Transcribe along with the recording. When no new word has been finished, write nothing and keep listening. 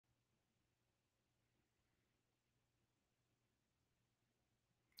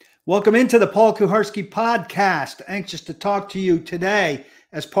Welcome into the Paul Kuharsky podcast. Anxious to talk to you today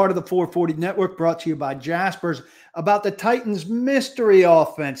as part of the 440 Network, brought to you by Jaspers, about the Titans' mystery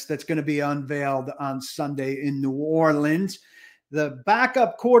offense that's going to be unveiled on Sunday in New Orleans. The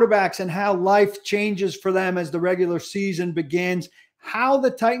backup quarterbacks and how life changes for them as the regular season begins. How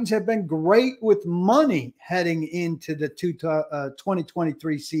the Titans have been great with money heading into the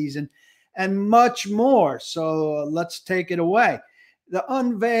 2023 season, and much more. So let's take it away. The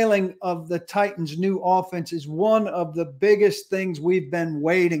unveiling of the Titans' new offense is one of the biggest things we've been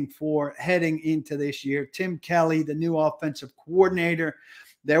waiting for heading into this year. Tim Kelly, the new offensive coordinator.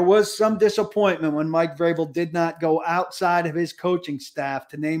 There was some disappointment when Mike Vrabel did not go outside of his coaching staff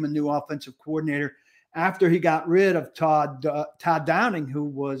to name a new offensive coordinator after he got rid of Todd Downing, who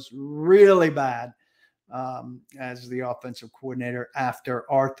was really bad as the offensive coordinator after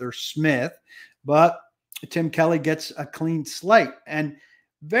Arthur Smith. But Tim Kelly gets a clean slate. And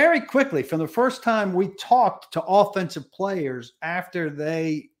very quickly, from the first time we talked to offensive players after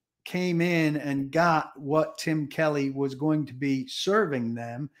they came in and got what Tim Kelly was going to be serving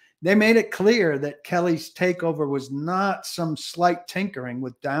them, they made it clear that Kelly's takeover was not some slight tinkering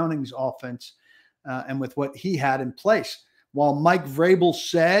with Downing's offense and with what he had in place. While Mike Vrabel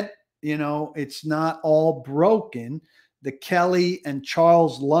said, it's not all broken, the Kelly and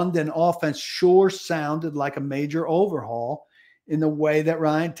Charles London offense sure sounded like a major overhaul in the way that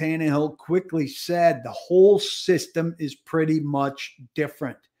Ryan Tannehill quickly said the whole system is pretty much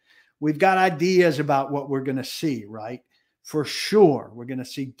different. We've got ideas about what we're going to see, right? For sure, we're going to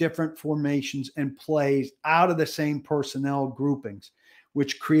see different formations and plays out of the same personnel groupings,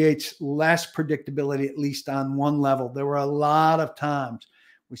 which creates less predictability, at least on one level. There were a lot of times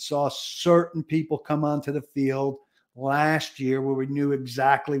we saw certain people come onto the field last year where we knew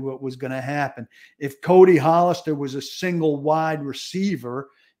exactly what was going to happen. If Cody Hollister was a single wide receiver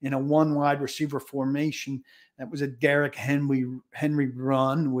in a one wide receiver formation, that was a Derrick Henry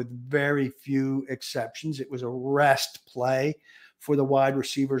run with very few exceptions. It was a rest play for the wide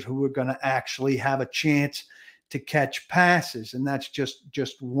receivers who were going to actually have a chance to catch passes. And that's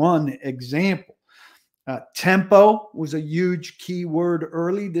just one example. Tempo was a huge key word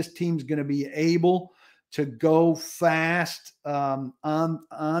early. This team's going to be able to go fast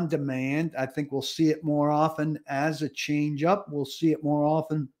on demand. I think we'll see it more often as a change-up. We'll see it more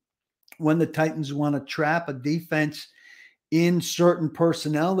often when the Titans want to trap a defense in certain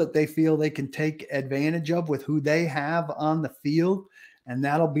personnel that they feel they can take advantage of with who they have on the field. And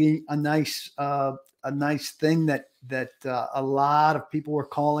that'll be a nice thing that a lot of people were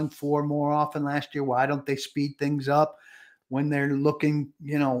calling for more often last year. Why don't they speed things up when they're looking,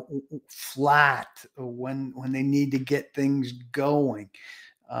 flat, when they need to get things going?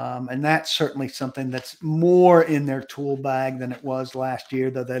 And that's certainly something that's more in their tool bag than it was last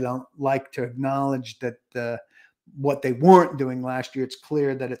year, though they don't like to acknowledge that what they weren't doing last year. It's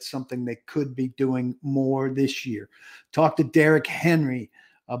clear that it's something they could be doing more this year. Talk to Derrick Henry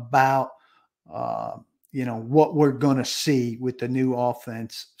about, what we're going to see with the new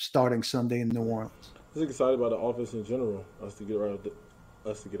offense starting Sunday in New Orleans. Just excited about the offense in general. Us to get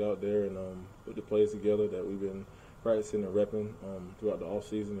out there and put the plays together that we've been practicing and repping throughout the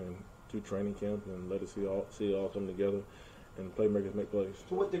offseason and through training camp, and let us see it all come together and playmakers make plays.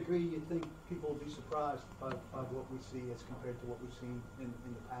 To what degree do you think people will be surprised by what we see as compared to what we've seen in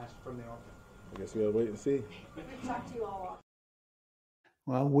the past from the offense? I guess we got to wait and see. We've talked to you all.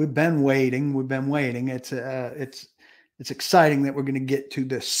 Well, we've been waiting. It's exciting that we're going to get to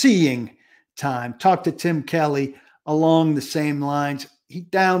the seeing time. Talk to Tim Kelly along the same lines. He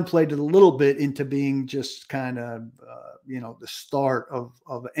downplayed it a little bit into being just kind of, the start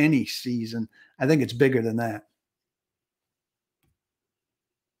of any season. I think it's bigger than that.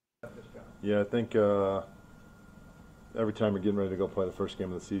 Yeah, I think every time you're getting ready to go play the first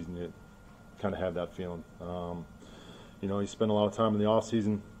game of the season, you kind of have that feeling. You spend a lot of time in the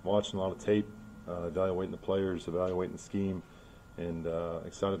offseason watching a lot of tape, evaluating the players, evaluating the scheme, and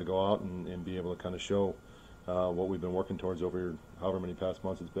excited to go out and be able to kind of show what we've been working towards over however many past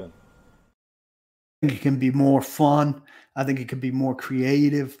months it's been. I think it can be more fun. I think it can be more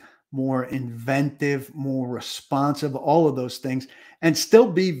creative, more inventive, more responsive, all of those things, and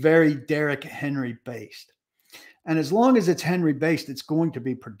still be very Derrick Henry based. And as long as it's Henry based, it's going to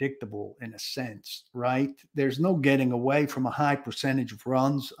be predictable in a sense, right? There's no getting away from a high percentage of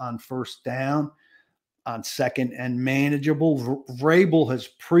runs on first down, on second and manageable. Vrabel has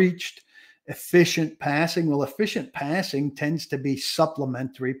preached efficient passing. Well, efficient passing tends to be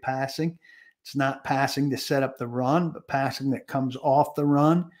supplementary passing. It's not passing to set up the run, but passing that comes off the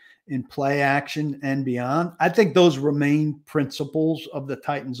run in play action and beyond. I think those remain principles of the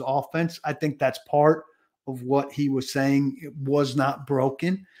Titans offense. I think that's part of what he was saying. It was not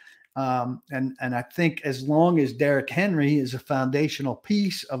broken. And I think as long as Derrick Henry is a foundational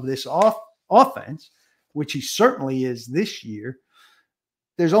piece of this offense, which he certainly is this year,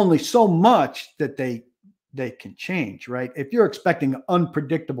 there's only so much that they can change, right? If you're expecting an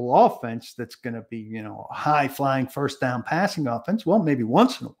unpredictable offense that's going to be, a high-flying first-down passing offense, well, maybe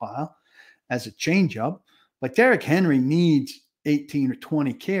once in a while as a change-up. But Derrick Henry needs 18 or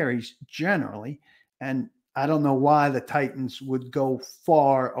 20 carries generally, and I don't know why the Titans would go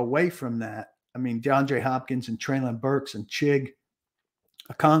far away from that. I mean, DeAndre Hopkins and Treylon Burks and Chig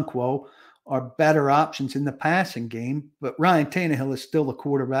Okonkwo are better options in the passing game, but Ryan Tannehill is still the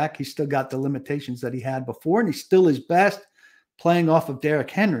quarterback. He's still got the limitations that he had before, and he's still his best playing off of Derrick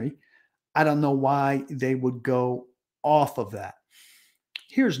Henry. I don't know why they would go off of that.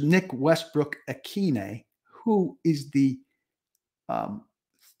 Here's Nick Westbrook-Akine, who is the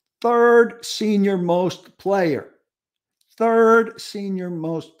third senior most player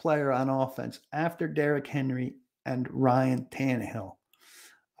on offense after Derrick Henry and Ryan Tannehill,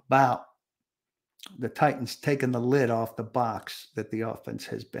 about the Titans taking the lid off the box that the offense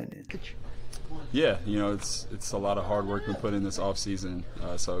has been in. Yeah, it's a lot of hard work we put in this offseason.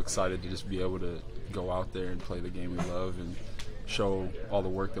 So excited to just be able to go out there and play the game we love and show all the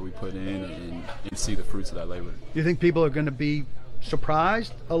work that we put in and see the fruits of that labor. Do you think people are going to be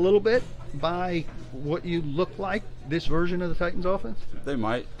surprised a little bit by what you look like, this version of the Titans offense? They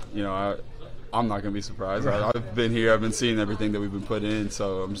might. I'm not going to be surprised. I've been here. I've been seeing everything that we've been put in,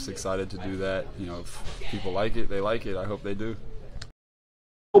 so I'm just excited to do that. If people like it, they like it. I hope they do.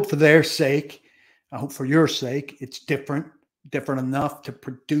 I hope for their sake. I hope for your sake it's different enough to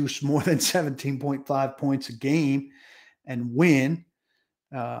produce more than 17.5 points a game and win.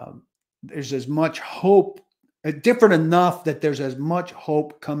 There's as much hope, different enough that there's as much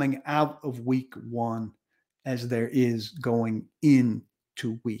hope coming out of week one as there is going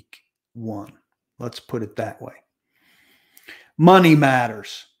into week one. Let's put it that way. Money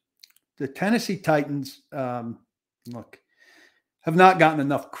matters. The Tennessee Titans, have not gotten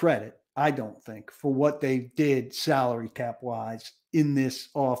enough credit, I don't think, for what they did salary cap wise in this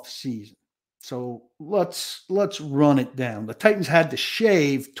off season. So let's run it down. The Titans had to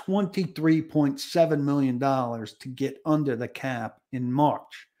shave $23.7 million to get under the cap in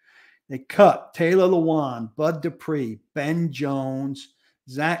March. They cut Taylor Lewan, Bud Dupree, Ben Jones,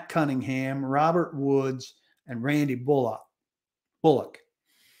 Zach Cunningham, Robert Woods, and Randy Bullock. Are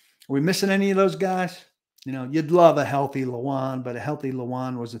we missing any of those guys? You'd love a healthy Lewan, but a healthy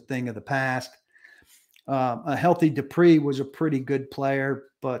Lewan was a thing of the past. A healthy Dupree was a pretty good player,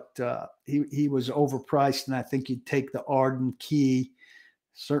 but he was overpriced, and I think you'd take the Arden Key,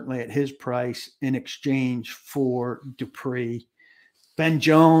 certainly at his price, in exchange for Dupree. Ben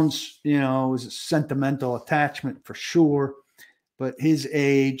Jones, was a sentimental attachment for sure, but his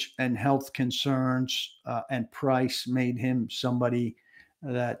age and health concerns and price made him somebody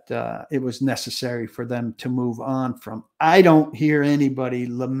that it was necessary for them to move on from. I don't hear anybody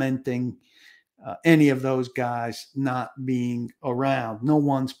lamenting any of those guys not being around. No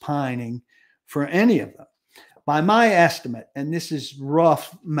one's pining for any of them. By my estimate, and this is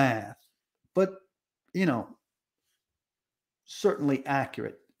rough math, but, certainly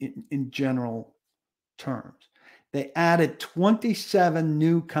accurate in general terms, they added 27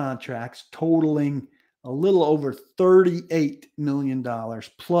 new contracts totaling a little over $38 million,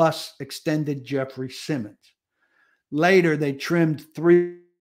 plus extended Jeffrey Simmons. Later, they trimmed $3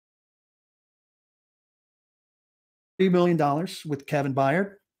 million with Kevin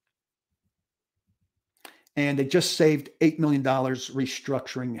Byard. And they just saved $8 million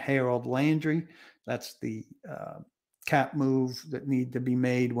restructuring Harold Landry. That's the cap move that needed to be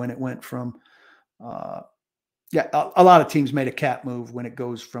made when it went from a lot of teams made a cap move when it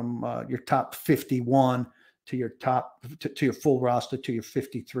goes from your top 51 to your to your full roster to your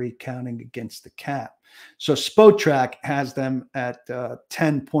 53, counting against the cap. So Spotrac has them at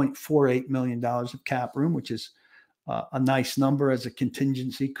 $10.48 million of cap room, which is a nice number as a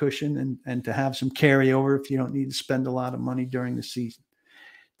contingency cushion and to have some carryover if you don't need to spend a lot of money during the season.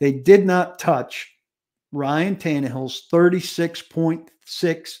 They did not touch Ryan Tannehill's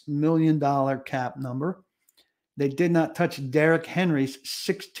 $36.6 million cap number. They did not touch Derrick Henry's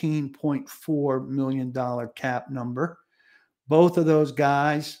 $16.4 million cap number. Both of those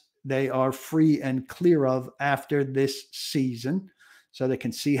guys, they are free and clear of after this season, so they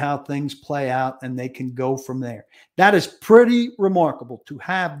can see how things play out and they can go from there. That is pretty remarkable to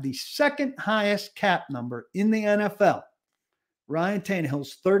have the second highest cap number in the NFL, Ryan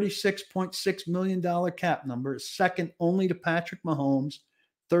Tannehill's $36.6 million cap number is second only to Patrick Mahomes'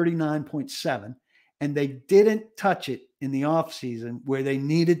 $39.7. And they didn't touch it in the offseason where they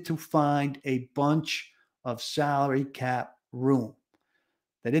needed to find a bunch of salary cap room.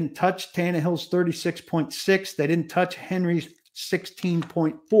 They didn't touch Tannehill's 36.6. They didn't touch Henry's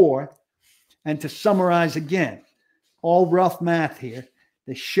 16.4. And to summarize again, all rough math here,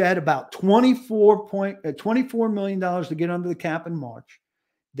 they shed about $24 million to get under the cap in March.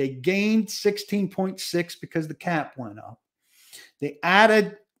 They gained 16.6 because the cap went up. They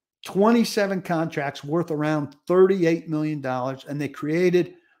added 27 contracts worth around $38 million, and they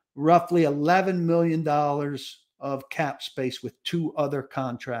created roughly $11 million of cap space with 2 other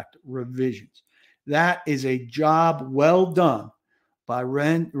contract revisions. That is a job well done by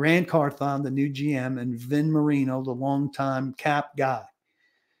Rand Carthon, the new GM, and Vin Marino, the longtime cap guy.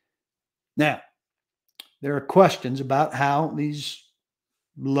 Now, there are questions about how these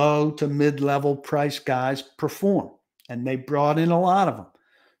low to mid-level price guys perform, and they brought in a lot of them.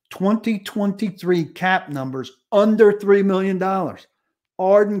 2023 cap numbers under $3 million.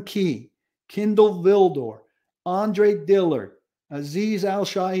 Arden Key, Kindle Vildor, Andre Dillard, Aziz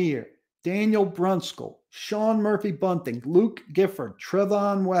Al-Shair, Daniel Brunskill, Sean Murphy-Bunting, Luke Gifford,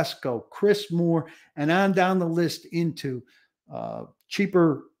 Trevon Wesco, Chris Moore, and on down the list into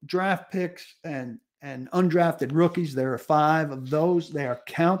cheaper draft picks and undrafted rookies. There are 5 of those. They are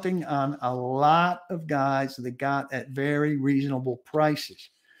counting on a lot of guys that got at very reasonable prices.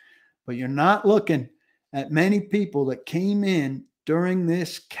 But you're not looking at many people that came in during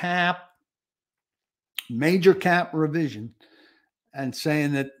this major cap revision and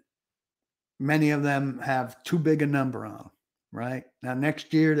saying that many of them have too big a number on them, right? Now,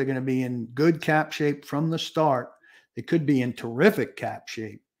 next year, they're going to be in good cap shape from the start. They could be in terrific cap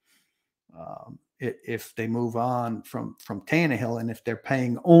shape if they move on from Tannehill, and if they're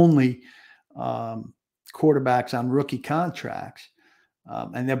paying only quarterbacks on rookie contracts.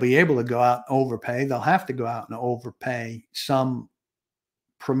 And they'll be able to go out and overpay. They'll have to go out and overpay some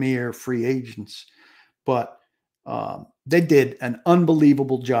premier free agents. But they did an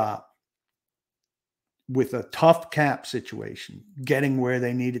unbelievable job with a tough cap situation, getting where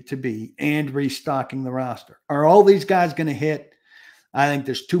they needed to be and restocking the roster. Are all these guys going to hit? I think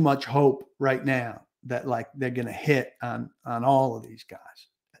there's too much hope right now that they're going to hit on all of these guys.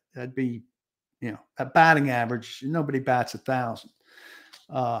 That'd be, a batting average. Nobody bats 1,000.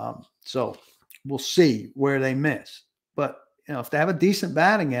 So we'll see where they miss. But, if they have a decent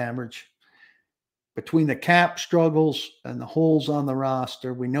batting average between the cap struggles and the holes on the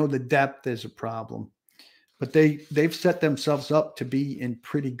roster, we know the depth is a problem. But they've set themselves up to be in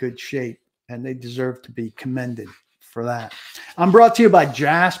pretty good shape, and they deserve to be commended for that. I'm brought to you by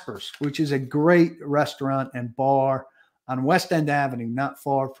Jasper's, which is a great restaurant and bar on West End Avenue, not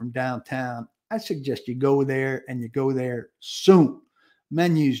far from downtown. I suggest you go there, and you go there soon.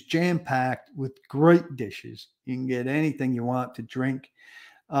 Menus jam-packed with great dishes. You can get anything you want to drink.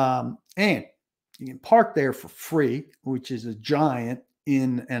 And you can park there for free, which is a giant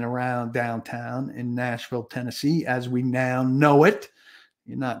in and around downtown in Nashville, Tennessee, as we now know it.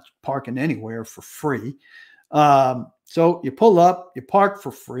 You're not parking anywhere for free. So you pull up, you park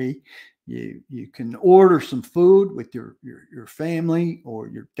for free. You can order some food with your family or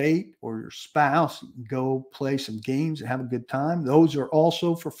your date or your spouse. You can go play some games and have a good time. Those are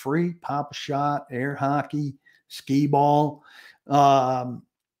also for free. Pop a shot, air hockey, skee ball.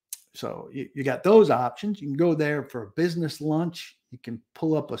 So you got those options. You can go there for a business lunch. You can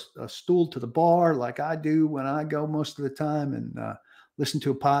pull up a stool to the bar like I do when I go most of the time and listen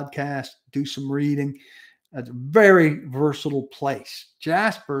to a podcast, do some reading. It's a very versatile place.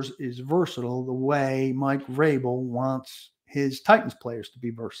 Jasper's is versatile the way Mike Vrabel wants his Titans players to be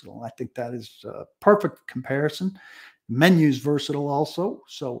versatile. I think that is a perfect comparison. Menu's versatile also.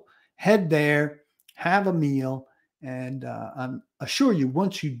 So head there, have a meal, and I assure you,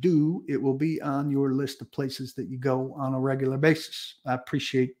 once you do, it will be on your list of places that you go on a regular basis. I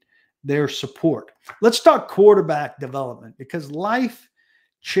appreciate their support. Let's talk quarterback development, because life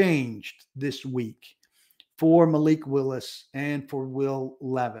changed this week for Malik Willis and for Will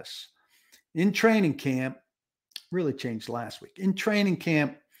Levis. In training camp, really changed last week. In training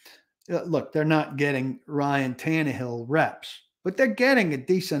camp, look, they're not getting Ryan Tannehill reps, but they're getting a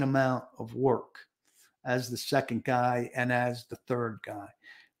decent amount of work as the second guy and as the third guy.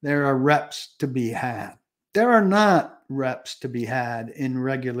 There are reps to be had. There are not reps to be had in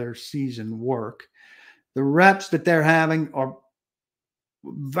regular season work. The reps that they're having are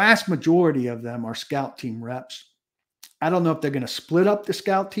vast majority of them are scout team reps. I don't know if they're going to split up the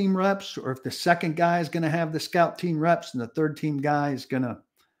scout team reps or if the second guy is going to have the scout team reps and the third team guy is going to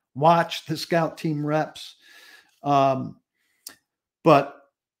watch the scout team reps. But,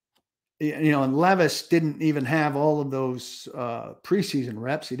 and Levis didn't even have all of those preseason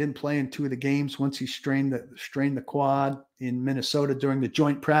reps. He didn't play in 2 of the games once he strained the quad in Minnesota during the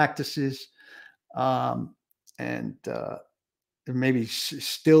joint practices. And maybe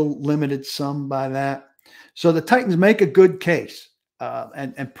still limited some by that. So the Titans make a good case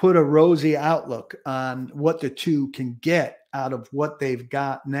and put a rosy outlook on what the two can get out of what they've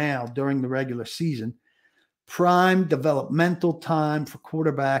got now during the regular season. Prime developmental time for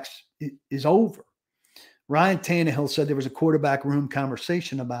quarterbacks is over. Ryan Tannehill said there was a quarterback room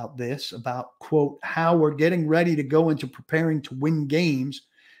conversation about this, about, quote, how we're getting ready to go into preparing to win games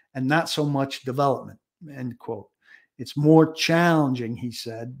and not so much development, end quote. It's more challenging, he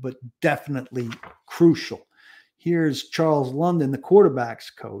said, but definitely crucial. Here's Charles London, the quarterback's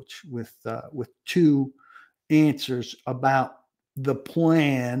coach, with 2 answers about the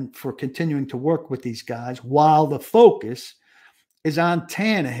plan for continuing to work with these guys while the focus is on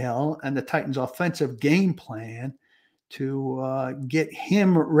Tannehill and the Titans' offensive game plan to get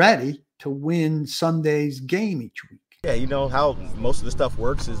him ready to win Sunday's game each week. Yeah, you know how most of the stuff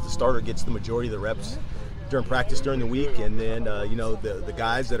works is the starter gets the majority of the reps during practice during the week, and then the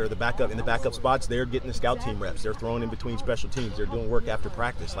guys that are the backup spots, they're getting the scout team reps. They're throwing in between special teams. They're doing work after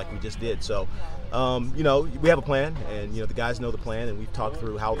practice like we just did. So we have a plan, and the guys know the plan, and we've talked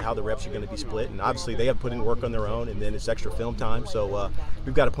through how the reps are going to be split, and obviously they have put in work on their own, and then it's extra film time. So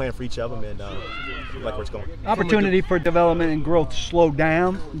we've got a plan for each of them, and we like where it's going. Opportunity for development and growth slow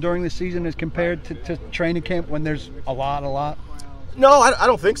down during the season as compared to training camp when there's a lot. No, I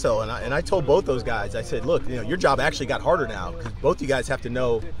don't think so. And I told both those guys, I said, look, your job actually got harder now because both you guys have to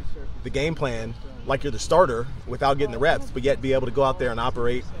know the game plan like you're the starter without getting the reps, but yet be able to go out there and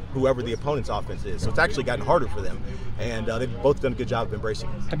operate whoever the opponent's offense is. So it's actually gotten harder for them, and they've both done a good job of embracing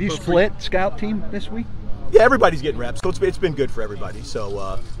it. Have you split scout team this week? Yeah, everybody's getting reps, so it's been good for everybody.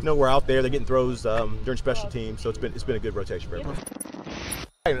 So we're out there, they're getting throws during special teams, so it's been a good rotation for everybody.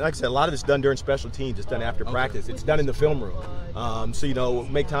 Like I said, a lot of it's done during special teams. It's done after practice. It's done in the film room. So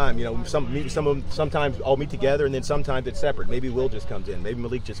make time. Sometimes all meet together, and then sometimes it's separate. Maybe Will just comes in. Maybe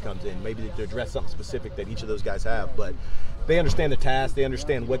Malik just comes in. Maybe to address something specific that each of those guys have. But they understand the task. They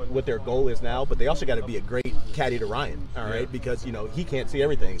understand what their goal is now. But they also got to be a great caddy to Ryan. All right, because he can't see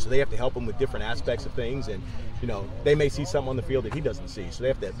everything, so they have to help him with different aspects of things. And they may see something on the field that he doesn't see, so they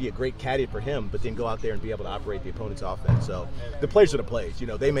have to be a great caddy for him, but then go out there and be able to operate the opponent's offense. So the plays are the plays.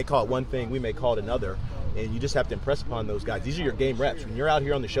 They may call it one thing, we may call it another, and you just have to impress upon those guys. These are your game reps. When you're out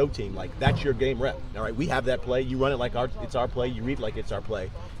here on the show team, that's your game rep. All right, we have that play. You run it like it's our play. You read it like it's our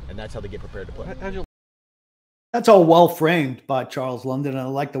play, and that's how they get prepared to play. That's all well framed by Charles London, and I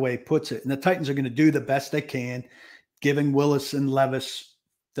like the way he puts it. And the Titans are going to do the best they can, giving Willis and Levis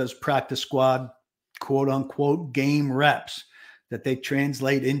those practice squad quote-unquote game reps that they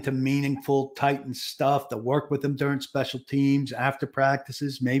translate into meaningful Titans stuff, to work with them during special teams, after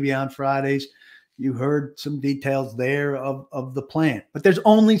practices, maybe on Fridays. You heard some details there of the plan. But there's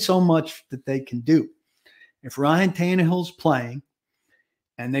only so much that they can do. If Ryan Tannehill's playing,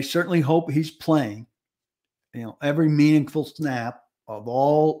 and they certainly hope he's playing, every meaningful snap of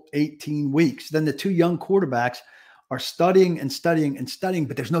all 18 weeks, then the 2 young quarterbacks are studying,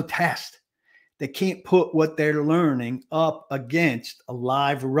 but there's no test. They can't put what they're learning up against a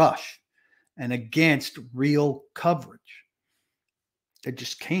live rush and against real coverage. They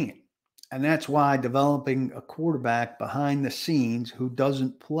just can't. And that's why developing a quarterback behind the scenes who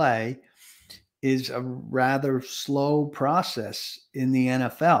doesn't play is a rather slow process in the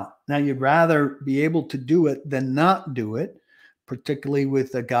NFL. Now, you'd rather be able to do it than not do it, particularly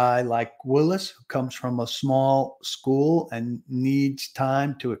with a guy like Willis, who comes from a small school and needs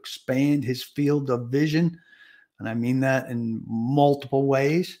time to expand his field of vision. And I mean that in multiple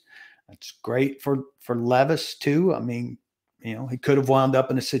ways. It's great for Levis, too. I mean, he could have wound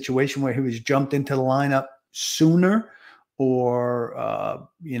up in a situation where he was jumped into the lineup sooner, or,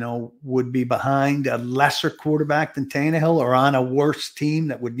 would be behind a lesser quarterback than Tannehill, or on a worse team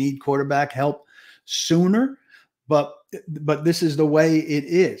that would need quarterback help sooner. But this is the way it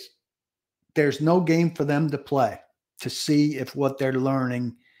is. There's no game for them to play to see if what they're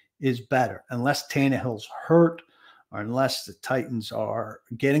learning is better, unless Tannehill's hurt, or unless the Titans are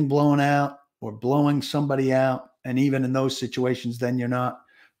getting blown out or blowing somebody out. And even in those situations, then you're not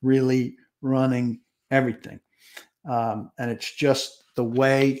really running everything. And it's just the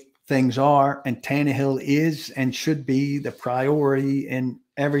way things are. And Tannehill is and should be the priority in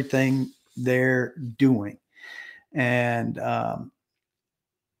everything they're doing. and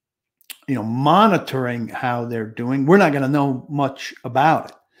monitoring how they're doing. We're not going to know much about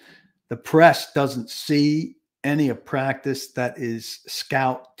it. The press doesn't see any of practice that is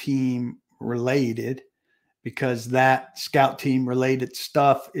scout team related, because that scout team related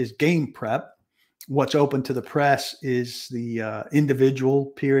stuff is game prep. What's open to the press is the individual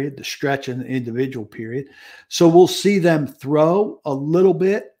period, the stretch and the individual period. So we'll see them throw a little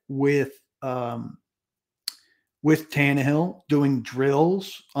bit with Tannehill, doing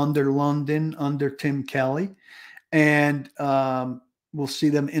drills under London, under Tim Kelly. And we'll see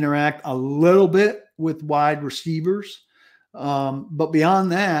them interact a little bit with wide receivers. But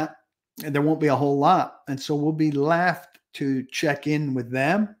beyond that, there won't be a whole lot. And so we'll be left to check in with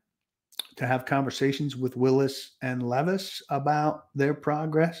them, to have conversations with Willis and Levis about their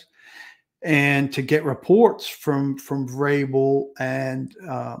progress, and to get reports from Vrabel and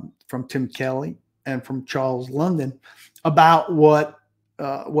from Tim Kelly and from Charles London about what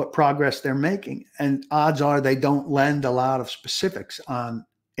progress they're making. And odds are they don't lend a lot of specifics on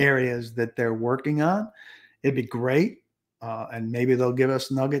areas that they're working on. It'd be great. And maybe they'll give us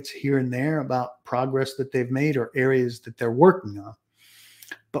nuggets here and there about progress that they've made or areas that they're working on.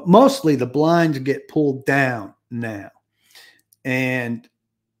 But mostly the blinds get pulled down now. And,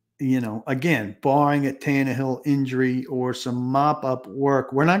 again, barring a Tannehill injury or some mop-up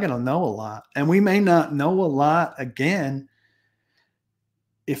work, we're not going to know a lot. And we may not know a lot again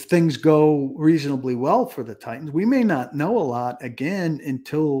if things go reasonably well for the Titans. We may not know a lot again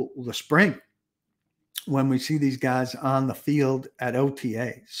until the spring, when we see these guys on the field at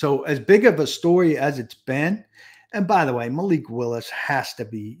OTA. So as big of a story as it's been, and by the way, Malik Willis has to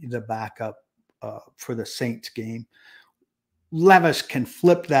be the backup for the Saints game. Levis can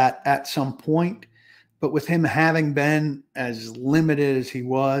flip that at some point, but with him having been as limited as he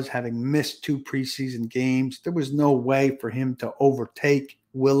was, having missed 2 preseason games, there was no way for him to overtake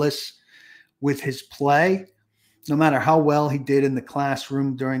Willis with his play, no matter how well he did in the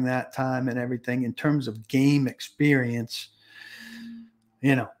classroom during that time and everything. In terms of game experience,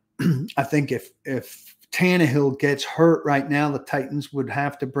 I think if Tannehill gets hurt right now, the Titans would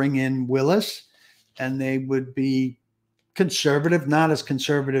have to bring in Willis, and they would be conservative, not as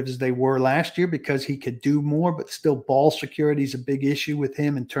conservative as they were last year, because he could do more, but still ball security is a big issue with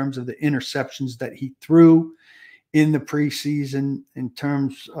him in terms of the interceptions that he threw in the preseason, in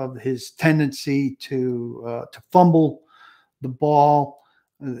terms of his tendency to fumble the ball.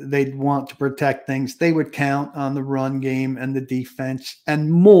 They'd want to protect things. They would count on the run game and the defense,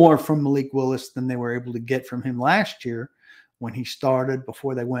 and more from Malik Willis than they were able to get from him last year when he started,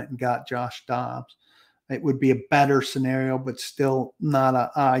 before they went and got Josh Dobbs. It would be a better scenario, but still not an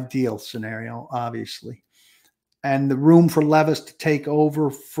ideal scenario, obviously. And the room for Levis to take over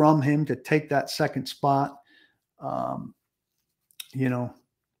from him, to take that second spot,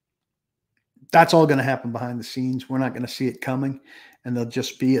 that's all going to happen behind the scenes. We're not going to see it coming. And there'll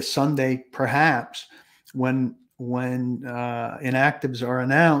just be a Sunday, perhaps, when inactives are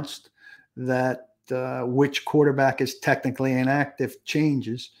announced, that which quarterback is technically inactive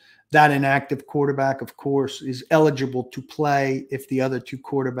changes. That inactive quarterback, of course, is eligible to play if the other 2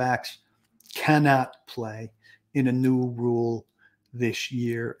 quarterbacks cannot play in a new rule this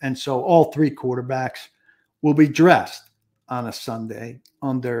year. And so all 3 quarterbacks will be dressed on a Sunday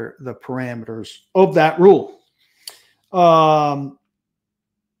under the parameters of that rule. I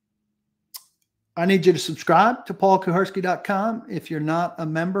need you to subscribe to paulkuharsky.com. If you're not a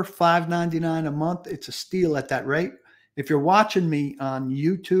member, $5.99 a month. It's a steal at that rate. If you're watching me on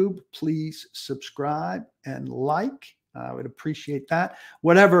YouTube, please subscribe and like. I would appreciate that.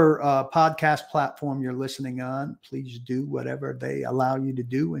 Whatever podcast platform you're listening on, please do whatever they allow you to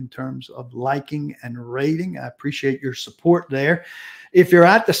do in terms of liking and rating. I appreciate your support there. If you're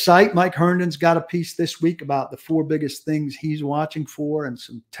at the site, Mike Herndon's got a piece this week about the 4 biggest things he's watching for, and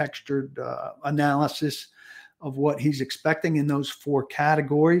some textured analysis of what he's expecting in those 4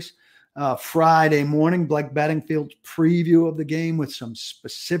 categories. Friday morning, Blake Bedingfield's preview of the game with some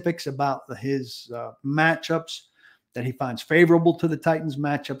specifics about his matchups that he finds favorable to the Titans,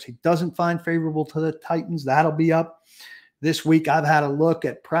 matchups he doesn't find favorable to the Titans. That'll be up this week. I've had a look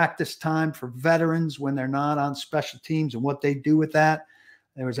at practice time for veterans when they're not on special teams and what they do with that.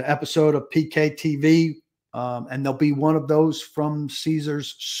 There was an episode of PK TV, and there'll be one of those from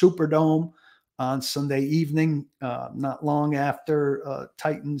Caesars Superdome on Sunday evening, not long after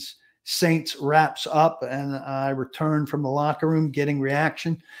Titans Saints wraps up and I return from the locker room getting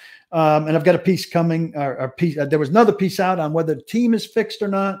reaction. And I've got a piece coming, there was another piece out on whether the team is fixed or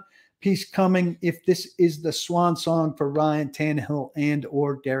not. Piece coming if this is the swan song for Ryan Tannehill and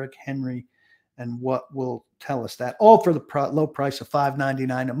or Derrick Henry, and what will tell us that. All for the low price of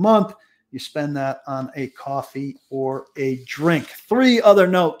 $5.99 a month. You spend that on a coffee or a drink. 3 other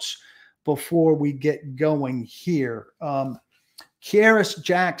notes before we get going here. Kearis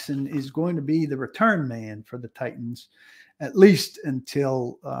Jackson is going to be the return man for the Titans, at least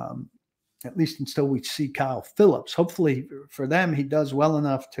until we see Kyle Phillips. Hopefully for them, he does well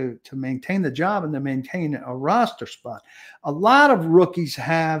enough to maintain the job and to maintain a roster spot. A lot of rookies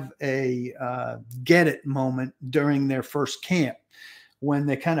have a get it moment during their first camp when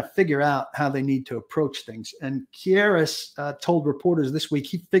they kind of figure out how they need to approach things. And Kearis told reporters this week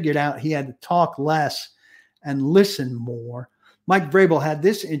he figured out he had to talk less and listen more. Mike Vrabel had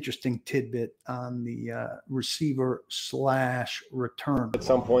this interesting tidbit on the receiver/return. At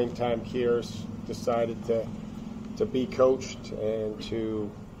some point in time, Kearis decided to be coached and to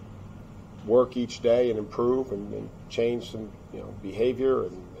work each day and improve and change some behavior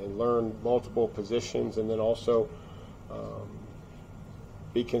and learn multiple positions, and then also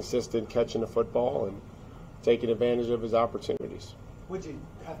be consistent catching the football and taking advantage of his opportunities. What'd you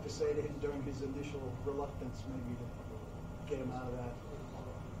have to say to him during his initial reluctance, maybe to get him out of that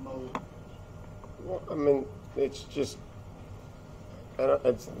mode? Well, I mean, it's just,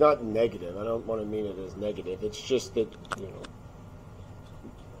 it's not negative. I don't want to mean it as negative. It's just that,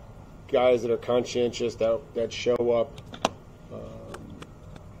 guys that are conscientious, that show up,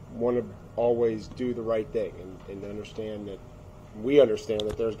 want to always do the right thing and understand that we understand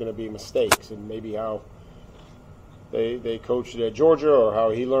that there's going to be mistakes, and maybe how they coached it at Georgia or how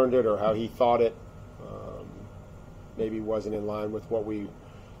he learned it or how he thought it maybe wasn't in line with what we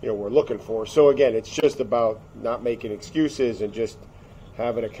were looking for. So again, it's just about not making excuses and just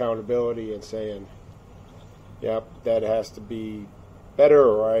having accountability and saying, yep, that has to be better,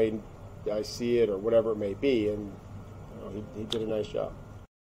 or I see it, or whatever it may be. And he did a nice job.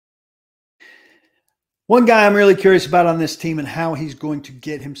 One guy I'm really curious about on this team and how he's going to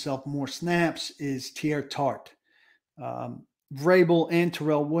get himself more snaps is Teair Tart. Vrabel and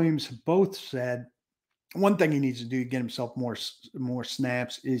Terrell Williams have both said one thing he needs to do to get himself more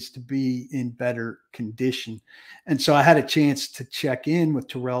snaps is to be in better condition. And so I had a chance to check in with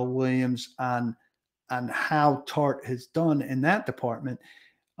Terrell Williams on how Tart has done in that department.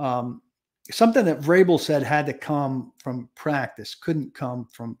 Something that Vrabel said had to come from practice, couldn't come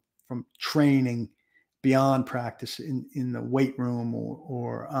from training beyond practice in the weight room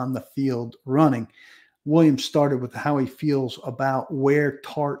or on the field running. Williams started with how he feels about where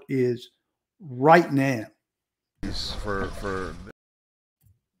Tart is right now. For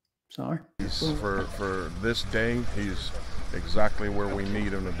this day, he's exactly where we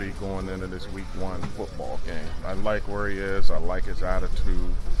need him to be going into this week 1 football game. I like where he is. I like his attitude.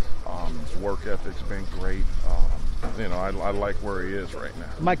 His work ethic's been great. I like where he is right now.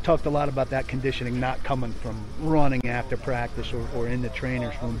 Mike talked a lot about that conditioning not coming from running after practice or in the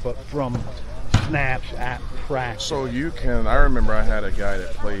trainer's room, but from snaps at practice. So I remember I had a guy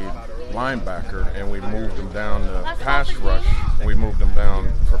that played linebacker, and we moved him down to pass rush. We moved him down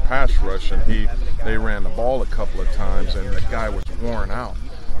for pass rush, and they ran the ball a couple of times, and the guy was worn out.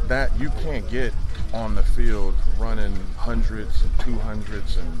 That you can't get on the field running 100s and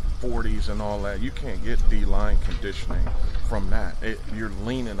 200s and 40s and all that. You can't get D-line conditioning from that. You're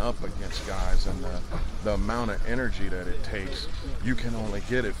leaning up against guys, and the amount of energy that it takes, you can only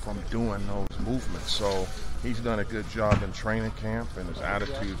get it from doing those movements. So he's done a good job in training camp, and his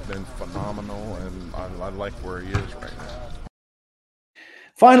attitude's been phenomenal, and I like where he is right now.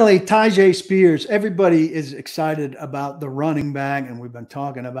 Finally, Tyjae Spears. Everybody is excited about the running back, and we've been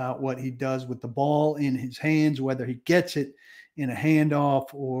talking about what he does with the ball in his hands, whether he gets it in a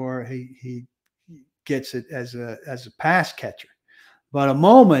handoff or he gets it as a pass catcher. But a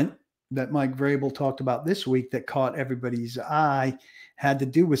moment that Mike Vrabel talked about this week that caught everybody's eye had to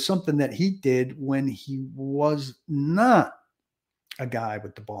do with something that he did when he was not a guy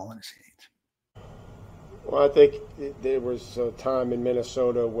with the ball in his hands. Well, I think there was a time in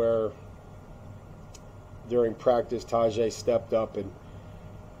Minnesota where during practice, Tyjae stepped up and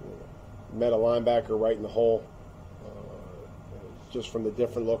met a linebacker right in the hole, just from the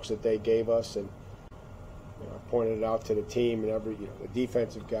different looks that they gave us. And I pointed it out to the team, and the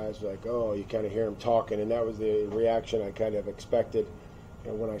defensive guys were like, oh, you kind of hear him talking. And that was the reaction I kind of expected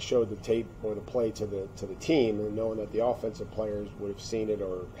when I showed the tape or the play to the team, and knowing that the offensive players would have seen it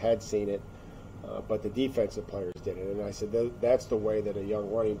or had seen it. But the defensive players did it. And I said that's the way that a young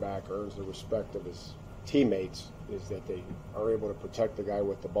running back earns the respect of his teammates, is that they are able to protect the guy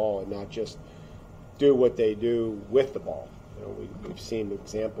with the ball and not just do what they do with the ball. We've seen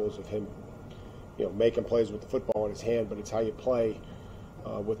examples of him making plays with the football in his hand, but it's how you play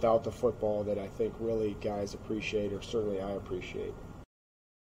without the football that I think really guys appreciate, or certainly I appreciate.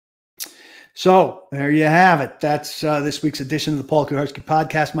 So there you have it. That's this week's edition of the Paul Kuharsky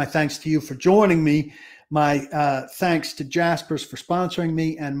podcast. My thanks to you for joining me. My thanks to Jaspers for sponsoring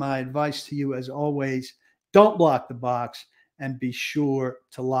me. And my advice to you, as always, don't block the box and be sure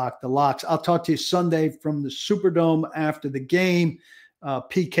to lock the locks. I'll talk to you Sunday from the Superdome after the game.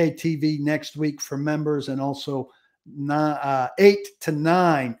 PKTV next week for members, and also 8 to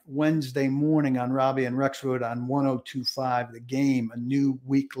 9 Wednesday morning on Robbie and Rexroad on 102.5 The Game, a new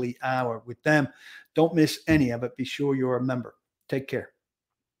weekly hour with them. Don't miss any of it. Be sure you're a member. Take care.